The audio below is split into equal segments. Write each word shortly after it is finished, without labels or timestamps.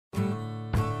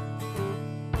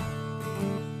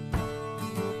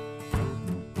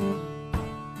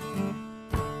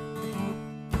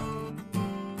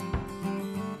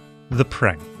The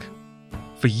prank.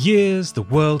 For years, the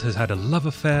world has had a love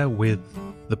affair with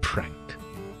the prank.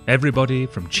 Everybody,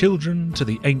 from children to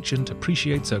the ancient,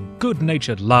 appreciates a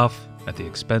good-natured laugh at the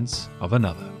expense of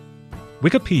another.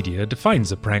 Wikipedia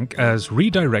defines a prank as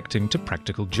redirecting to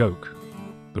practical joke,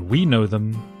 but we know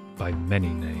them by many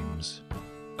names.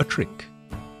 A trick,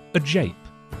 a jape,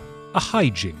 a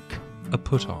hijink, a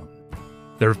put-on.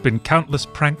 There have been countless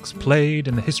pranks played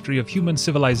in the history of human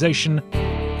civilization,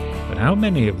 but how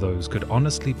many of those could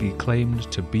honestly be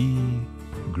claimed to be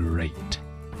great?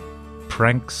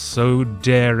 Pranks so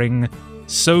daring,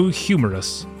 so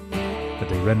humorous, that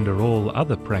they render all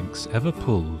other pranks ever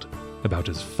pulled about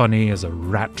as funny as a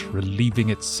rat relieving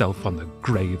itself on the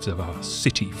graves of our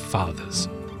city fathers.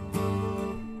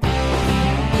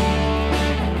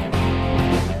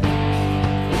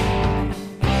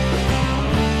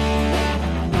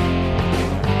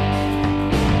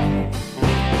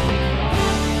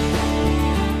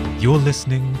 You're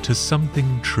listening to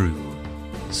Something True,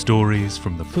 stories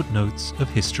from the footnotes of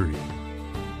history.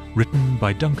 Written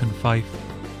by Duncan Fife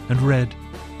and read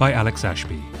by Alex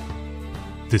Ashby.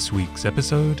 This week's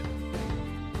episode,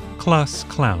 Class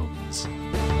Clowns.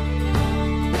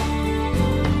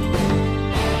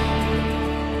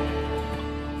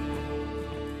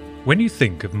 When you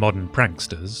think of modern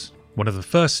pranksters, one of the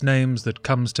first names that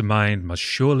comes to mind must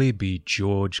surely be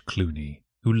George Clooney,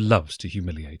 who loves to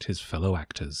humiliate his fellow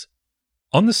actors.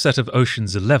 On the set of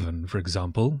Ocean's 11, for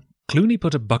example, Clooney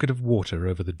put a bucket of water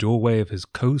over the doorway of his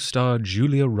co-star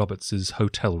Julia Roberts'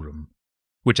 hotel room,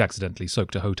 which accidentally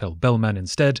soaked a hotel bellman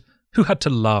instead, who had to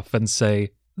laugh and say,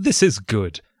 "This is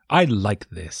good, I like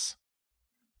this."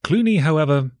 Clooney,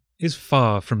 however, is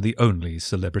far from the only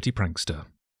celebrity prankster.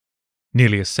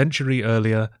 Nearly a century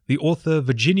earlier, the author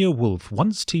Virginia Woolf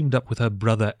once teamed up with her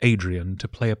brother Adrian to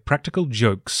play a practical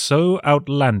joke so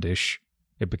outlandish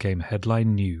it became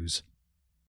headline news.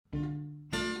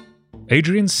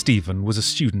 Adrian Stephen was a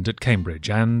student at Cambridge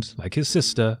and, like his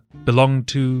sister, belonged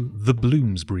to the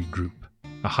Bloomsbury Group,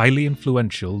 a highly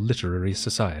influential literary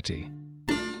society.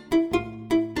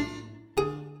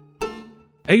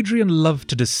 Adrian loved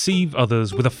to deceive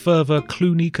others with a fervour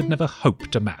Clooney could never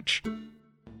hope to match.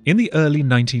 In the early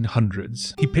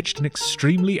 1900s, he pitched an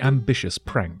extremely ambitious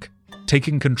prank,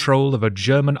 taking control of a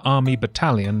German army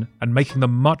battalion and making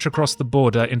them march across the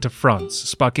border into France,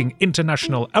 sparking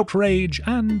international outrage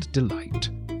and delight.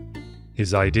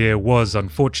 His idea was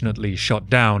unfortunately shot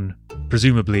down,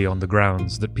 presumably on the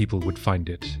grounds that people would find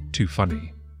it too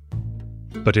funny.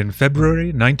 But in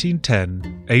February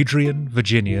 1910, Adrian,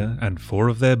 Virginia, and 4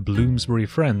 of their Bloomsbury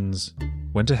friends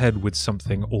went ahead with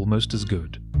something almost as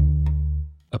good.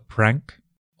 A prank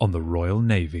on the Royal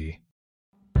Navy.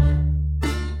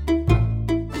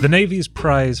 The Navy's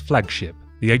prize flagship,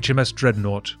 the HMS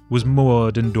Dreadnought, was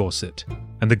moored in Dorset,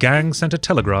 and the gang sent a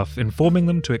telegraph informing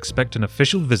them to expect an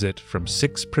official visit from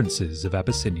 6 princes of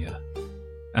Abyssinia.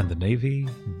 And the Navy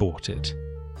bought it.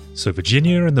 So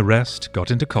Virginia and the rest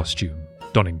got into costume,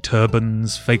 donning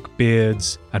turbans, fake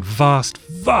beards, and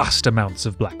vast amounts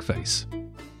of blackface.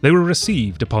 They were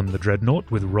received upon the Dreadnought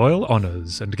with royal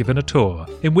honours and given a tour,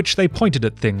 in which they pointed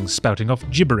at things spouting off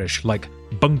gibberish like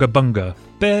bunga bunga,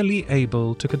 barely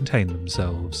able to contain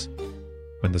themselves.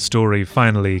 When the story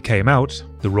finally came out,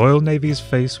 the Royal Navy's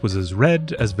face was as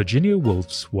red as Virginia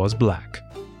Woolf's was black.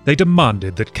 They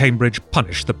demanded that Cambridge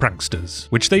punish the pranksters,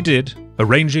 which they did,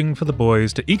 arranging for the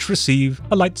boys to each receive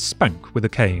a light spank with a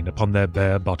cane upon their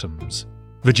bare bottoms.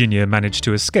 Virginia managed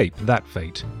to escape that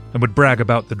fate, and would brag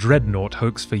about the Dreadnought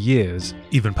hoax for years,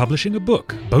 even publishing a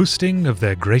book boasting of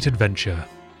their great adventure.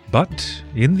 But,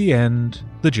 in the end,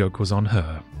 the joke was on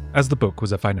her, as the book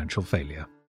was a financial failure.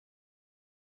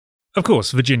 Of course,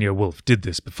 Virginia Woolf did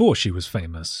this before she was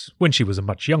famous, when she was a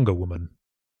much younger woman.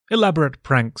 Elaborate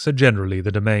pranks are generally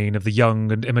the domain of the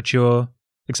young and immature,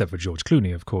 except for George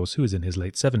Clooney, of course, who is in his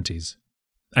late 70s.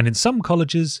 And in some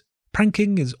colleges,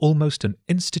 pranking is almost an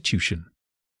institution.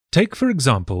 Take, for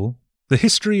example, the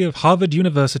history of Harvard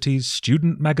University's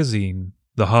student magazine,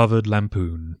 the Harvard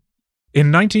Lampoon. In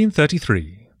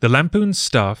 1933, the Lampoon's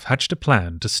staff hatched a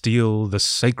plan to steal the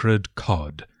sacred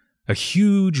cod, a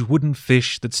huge wooden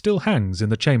fish that still hangs in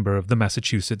the chamber of the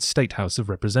Massachusetts State House of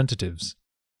Representatives.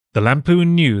 The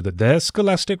Lampoon knew that their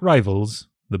scholastic rivals,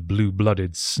 the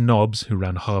blue-blooded snobs who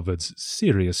ran Harvard's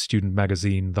serious student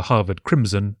magazine, the Harvard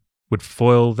Crimson, would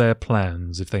foil their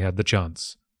plans if they had the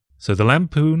chance. So the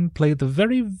Lampoon played the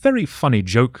very, very funny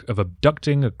joke of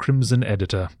abducting a Crimson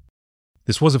editor.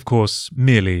 This was, of course,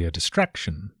 merely a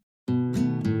distraction.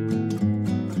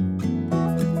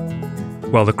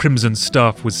 While the Crimson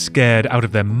staff was scared out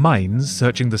of their minds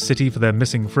searching the city for their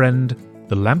missing friend,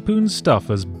 the Lampoon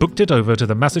staffers booked it over to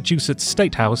the Massachusetts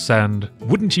State House and,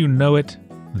 wouldn't you know it,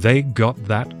 they got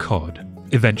that cod,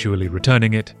 eventually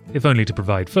returning it, if only to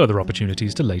provide further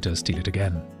opportunities to later steal it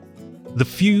again. The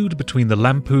feud between the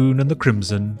Lampoon and the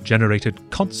Crimson generated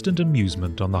constant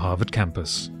amusement on the Harvard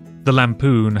campus. The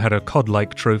Lampoon had a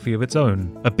cod-like trophy of its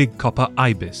own, a big copper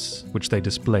ibis, which they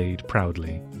displayed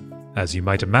proudly. As you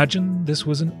might imagine, this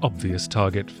was an obvious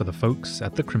target for the folks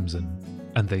at the Crimson,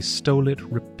 and they stole it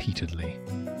repeatedly.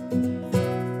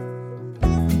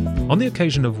 On the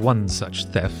occasion of one such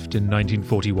theft in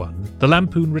 1941, the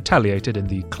Lampoon retaliated in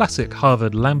the classic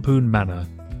Harvard Lampoon manner.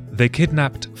 They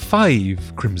kidnapped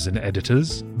 5 Crimson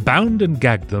editors, bound and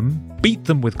gagged them, beat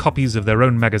them with copies of their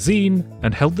own magazine,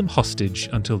 and held them hostage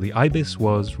until the ibis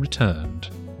was returned.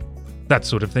 That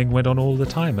sort of thing went on all the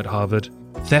time at Harvard.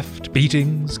 Theft,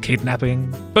 beatings,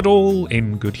 kidnapping, but all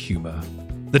in good humour.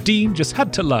 The dean just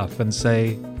had to laugh and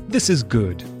say, "This is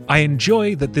good. I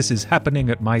enjoy that this is happening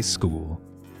at my school."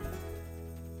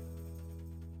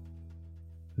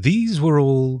 These were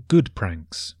all good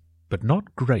pranks, but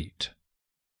not great.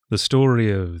 The story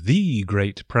of the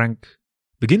great prank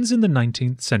begins in the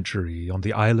 19th century on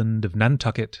the island of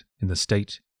Nantucket in the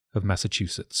state of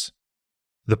Massachusetts.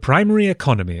 The primary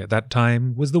economy at that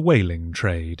time was the whaling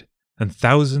trade, and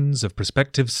thousands of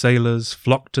prospective sailors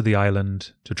flocked to the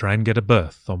island to try and get a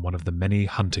berth on one of the many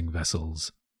hunting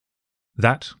vessels.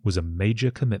 That was a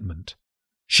major commitment.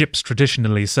 Ships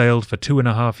traditionally sailed for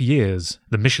 2.5 years,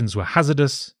 the missions were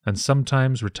hazardous, and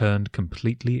sometimes returned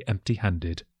completely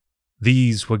empty-handed.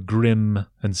 These were grim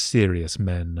and serious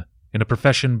men, in a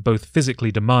profession both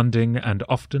physically demanding and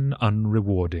often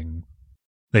unrewarding.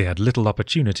 They had little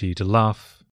opportunity to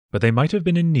laugh, but they might have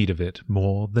been in need of it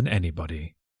more than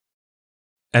anybody.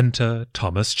 Enter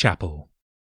Thomas Chappell.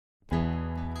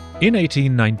 In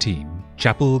 1819,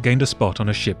 Chappell gained a spot on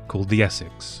a ship called the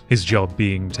Essex, his job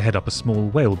being to head up a small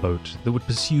whaleboat that would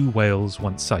pursue whales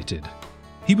once sighted.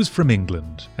 He was from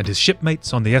England, and his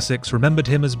shipmates on the Essex remembered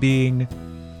him as being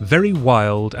very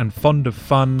wild and fond of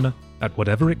fun at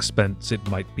whatever expense it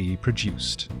might be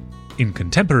produced. In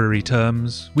contemporary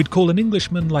terms, we'd call an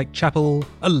Englishman like Chappell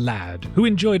a lad who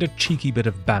enjoyed a cheeky bit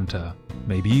of banter,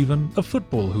 maybe even a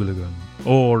football hooligan,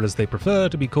 or as they prefer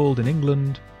to be called in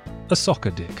England, a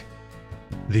soccer dick.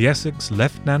 The Essex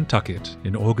left Nantucket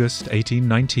in August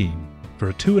 1819 for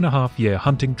a 2.5-year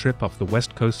hunting trip off the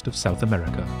west coast of South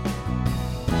America.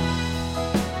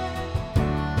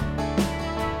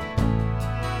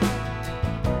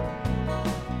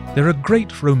 There are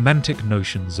great romantic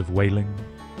notions of whaling,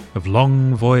 of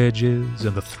long voyages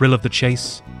and the thrill of the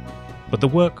chase, but the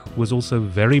work was also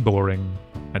very boring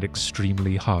and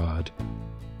extremely hard.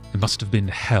 It must have been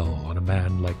hell on a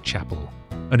man like Chappell,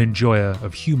 an enjoyer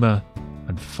of humour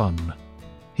and fun.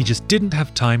 He just didn't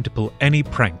have time to pull any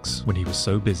pranks when he was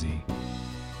so busy.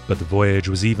 But the voyage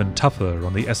was even tougher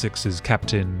on the Essex's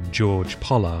captain, George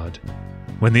Pollard.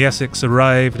 When the Essex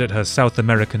arrived at her South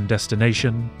American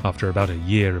destination, after about a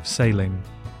year of sailing,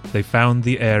 they found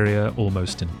the area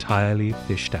almost entirely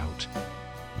fished out.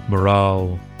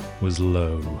 Morale was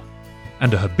low,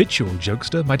 and a habitual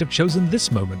jokester might have chosen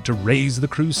this moment to raise the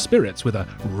crew's spirits with a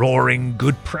roaring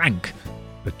good prank.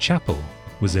 But Chappell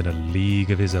was in a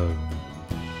league of his own,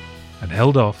 and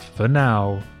held off for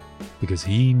now because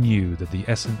he knew that the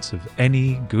essence of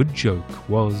any good joke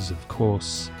was, of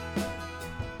course,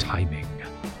 timing.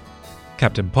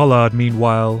 Captain Pollard,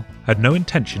 meanwhile, had no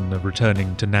intention of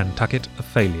returning to Nantucket a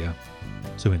failure,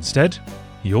 so instead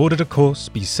he ordered a course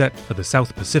be set for the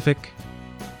South Pacific,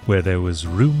 where there was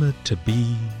rumoured to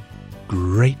be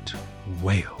great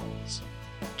whales.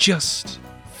 Just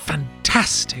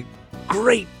fantastic,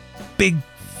 great, big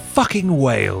fucking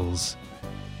whales.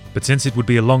 But since it would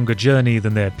be a longer journey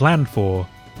than they had planned for,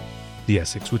 the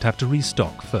Essex would have to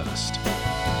restock first.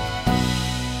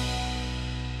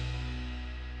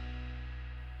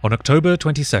 On October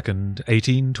 22nd,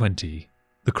 1820,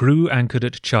 the crew anchored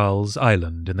at Charles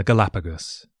Island in the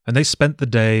Galapagos, and they spent the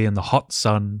day in the hot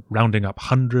sun rounding up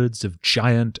hundreds of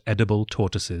giant edible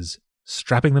tortoises,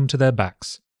 strapping them to their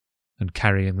backs, and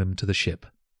carrying them to the ship.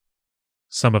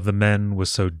 Some of the men were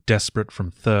so desperate from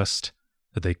thirst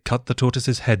that they cut the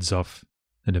tortoises' heads off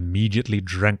and immediately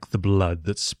drank the blood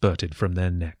that spurted from their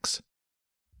necks.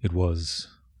 It was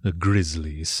a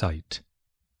grisly sight.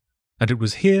 And it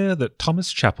was here that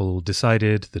Thomas Chappell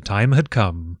decided the time had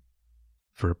come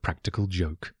for a practical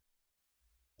joke.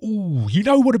 "Ooh, you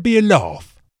know what'd be a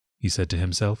laugh?" he said to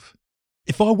himself.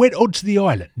 "If I went onto the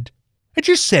island and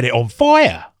just set it on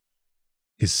fire."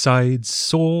 His sides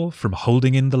sore from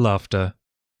holding in the laughter,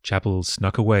 Chappell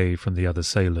snuck away from the other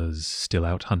sailors still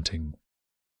out hunting.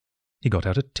 He got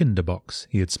out a tinderbox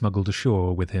he had smuggled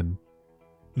ashore with him.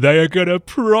 "They are gonna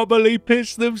properly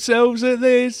piss themselves at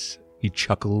this," he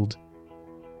chuckled,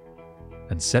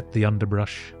 and set the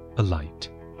underbrush alight.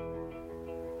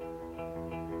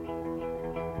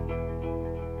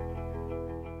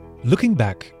 Looking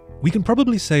back, we can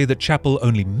probably say that Chapel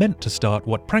only meant to start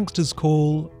what pranksters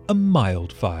call a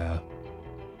mild fire.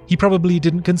 He probably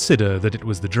didn't consider that it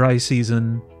was the dry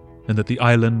season and that the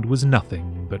island was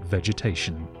nothing but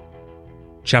vegetation.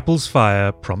 Chapel's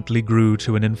fire promptly grew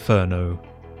to an inferno,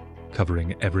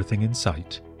 covering everything in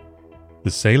sight.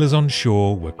 The sailors on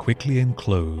shore were quickly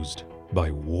enclosed by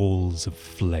walls of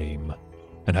flame,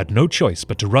 and had no choice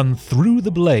but to run through the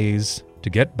blaze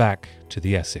to get back to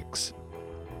the Essex.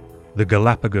 The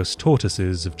Galapagos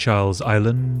tortoises of Charles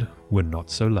Island were not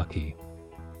so lucky.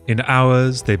 In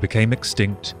hours, they became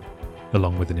extinct,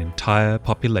 along with an entire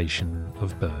population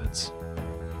of birds.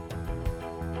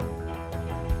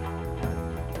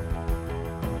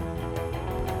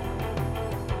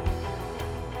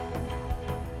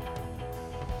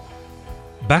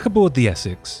 Back aboard the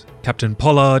Essex, Captain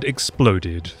Pollard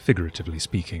exploded, figuratively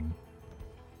speaking.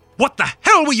 "What the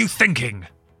hell were you thinking?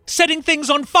 Setting things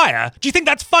on fire? Do you think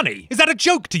that's funny? Is that a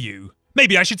joke to you?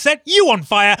 Maybe I should set you on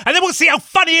fire, and then we'll see how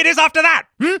funny it is after that,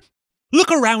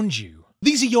 Look around you.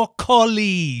 These are your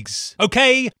colleagues,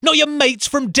 okay? Not your mates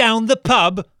from down the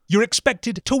pub. You're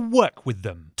expected to work with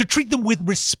them, to treat them with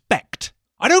respect.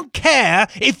 I don't care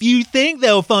if you think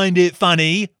they'll find it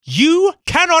funny. You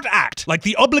cannot act like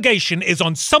the obligation is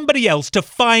on somebody else to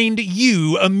find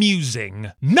you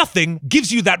amusing. Nothing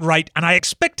gives you that right, and I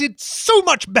expected so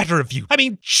much better of you. I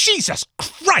mean, Jesus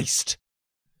Christ!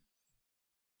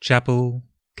 Chapel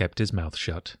kept his mouth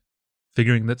shut,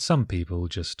 figuring that some people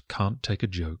just can't take a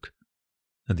joke,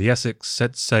 and the Essex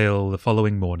set sail the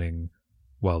following morning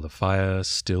while the fire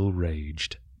still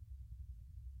raged.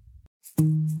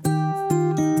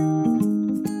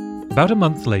 About a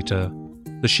month later,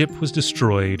 the ship was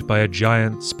destroyed by a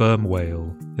giant sperm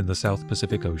whale in the South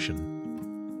Pacific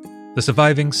Ocean. The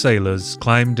surviving sailors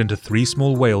climbed into 3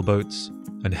 small whaleboats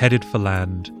and headed for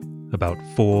land about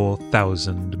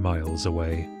 4,000 miles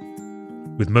away.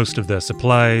 With most of their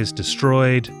supplies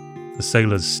destroyed, the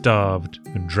sailors starved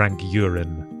and drank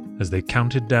urine as they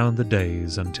counted down the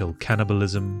days until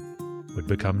cannibalism would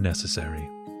become necessary.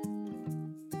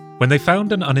 When they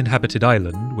found an uninhabited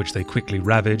island, which they quickly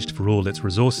ravaged for all its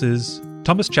resources,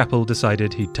 Thomas Chapel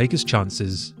decided he'd take his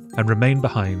chances and remain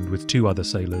behind with 2 other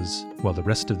sailors while the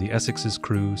rest of the Essex's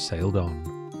crew sailed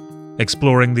on.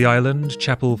 Exploring the island,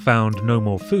 Chapel found no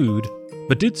more food,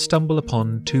 but did stumble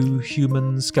upon 2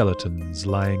 human skeletons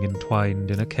lying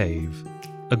entwined in a cave,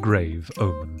 a grave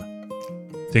omen.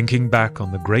 Thinking back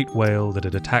on the great whale that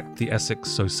had attacked the Essex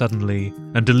so suddenly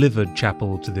and delivered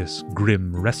Chapel to this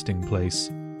grim resting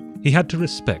place, he had to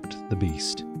respect the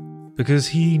beast, because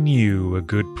he knew a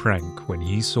good prank when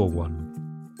he saw one,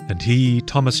 and he,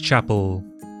 Thomas Chapel,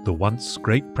 the once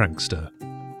great prankster,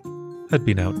 had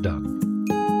been outdone.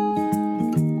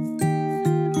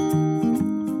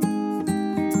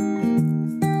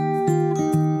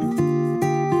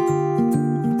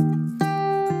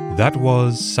 That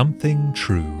was Something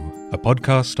True, a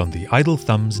podcast on the Idle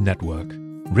Thumbs Network,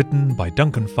 written by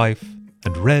Duncan Fife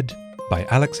and read by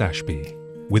Alex Ashby,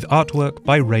 with artwork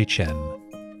by Ray Chen.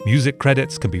 Music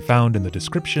credits can be found in the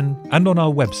description and on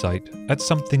our website at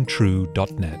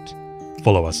somethingtrue.net.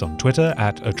 Follow us on Twitter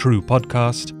at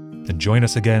 @ATruePodcast and join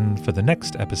us again for the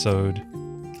next episode,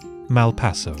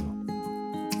 Malpaso.